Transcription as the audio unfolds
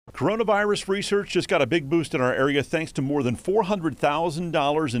Coronavirus research just got a big boost in our area thanks to more than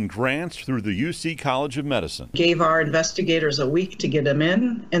 $400,000 in grants through the UC College of Medicine. Gave our investigators a week to get them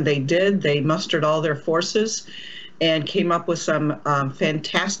in, and they did. They mustered all their forces and came up with some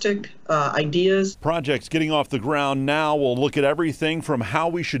fantastic ideas. Projects getting off the ground now will look at everything from how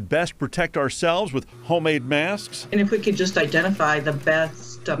we should best protect ourselves with homemade masks. And if we could just identify the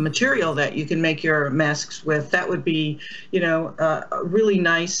best material that you can make your masks with, that would be, a really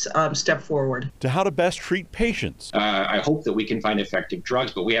nice step forward. To how to best treat patients. I hope that we can find effective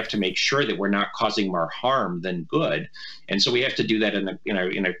drugs, but we have to make sure that we're not causing more harm than good. And so we have to do that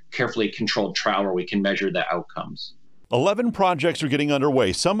in a carefully controlled trial where we can measure the outcomes. 11 projects are getting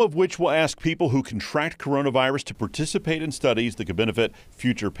underway, some of which will ask people who contract coronavirus to participate in studies that could benefit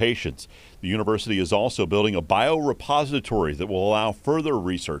future patients. The university is also building a biorepository that will allow further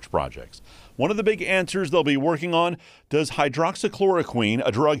research projects. One of the big answers they'll be working on, does hydroxychloroquine,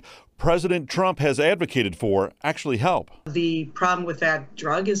 a drug President Trump has advocated for, actually help? The problem with that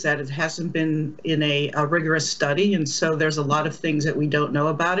drug is that it hasn't been in a rigorous study, and so there's a lot of things that we don't know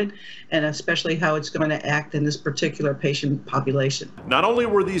about it, and especially how it's going to act in this particular patient population. Not only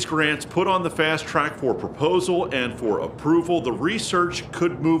were these grants put on the fast track for proposal and for approval, the research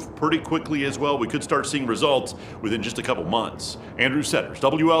could move pretty quickly as well. We could start seeing results within just a couple months. Andrew Setters,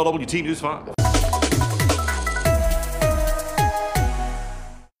 WLWT News 5.